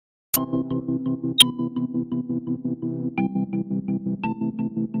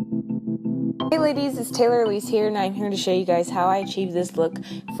Hey ladies, it's Alyce here, and I'm here to show you guys how I achieved this look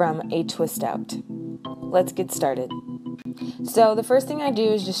from a twist out. Let's get started. So the first thing I do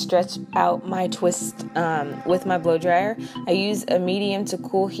is just stretch out my twist with my blow dryer. I use a medium to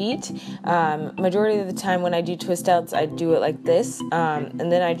cool heat. Majority of the time when I do twist outs, I do it like this, and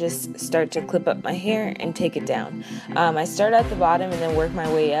then I just start to clip up my hair and take it down. I start at the bottom and then work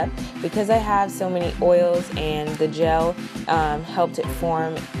my way up. Because I have so many oils and the gel helped it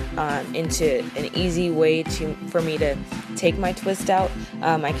form into an easy way for me to take my twist out.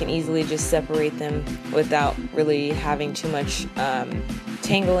 I can easily just separate them without really having too much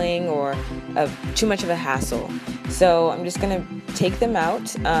tangling or too much of a hassle. So I'm just gonna take them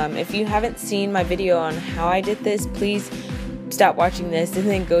out. If you haven't seen my video on how I did this, please stop watching this and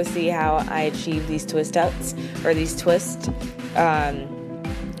then go see how I achieved these twist outs or these twists.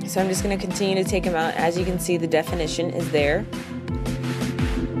 So I'm just going to continue to take them out. As you can see, the definition is there.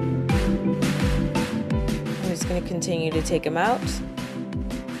 I'm just going to continue to take them out.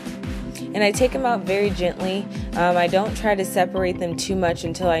 And I take them out very gently. I don't try to separate them too much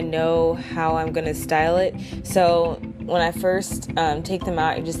until I know how I'm going to style it. So when I first take them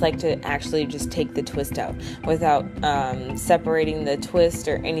out, I just like to actually just take the twist out without separating the twist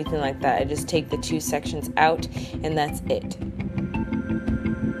or anything like that. I just take the two sections out and that's it.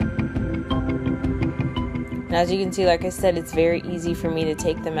 And as you can see, like I said, it's very easy for me to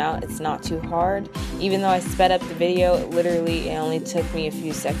take them out. It's not too hard. Even though I sped up the video, it only took me a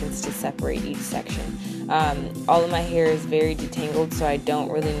few seconds to separate each section. All of my hair is very detangled, so I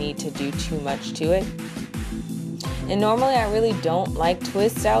don't really need to do too much to it. And normally I really don't like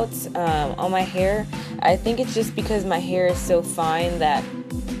twist outs on my hair. I think it's just because my hair is so fine that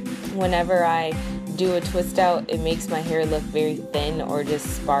whenever I do a twist out, it makes my hair look very thin or just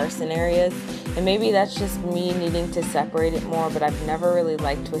sparse in areas. And maybe that's just me needing to separate it more, but I've never really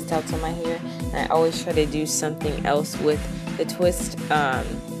liked twist outs on my hair. And I always try to do something else with the twist,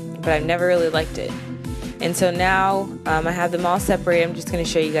 but I've never really liked it. And so now I have them all separated. I'm just going to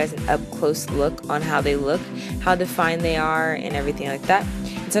show you guys an up-close look on how they look, how defined they are, and everything like that.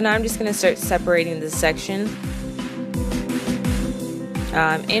 And so now I'm just going to start separating this section.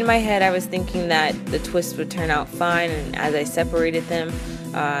 In my head, I was thinking that the twist would turn out fine, and as I separated them,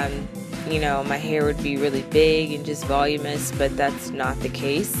 you know, my hair would be really big and just voluminous, but that's not the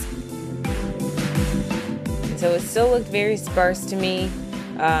case. So it still looked very sparse to me.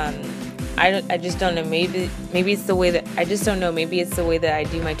 I just don't know. Maybe it's the way that I just don't know. Maybe it's the way that I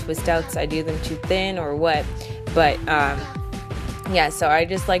do my twist outs. I do them too thin or what. But yeah. So I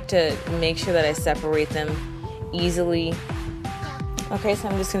just like to make sure that I separate them easily. Okay, so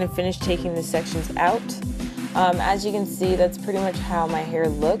I'm just gonna finish taking the sections out. As you can see, that's pretty much how my hair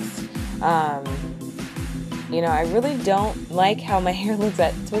looks. You know, I really don't like how my hair looks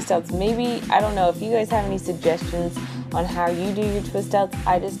at twist outs. Maybe, I don't know, if you guys have any suggestions on how you do your twist outs.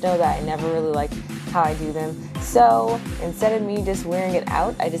 I just know that I never really like how I do them. So instead of me just wearing it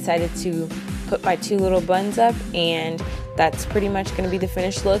out, I decided to put my two little buns up, and that's pretty much going to be the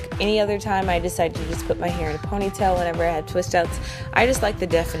finished look. Any other time I decide to just put my hair in a ponytail whenever I have twist outs. I just like the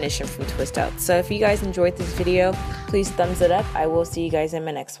definition from twist outs. So if you guys enjoyed this video, please thumbs it up. I will see you guys in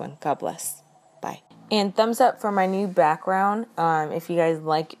my next one. God bless. Bye. And thumbs up for my new background. If you guys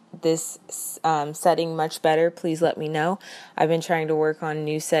like this setting much better, please let me know. I've been trying to work on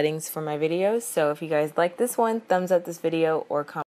new settings for my videos. So if you guys like this one, thumbs up this video or comment.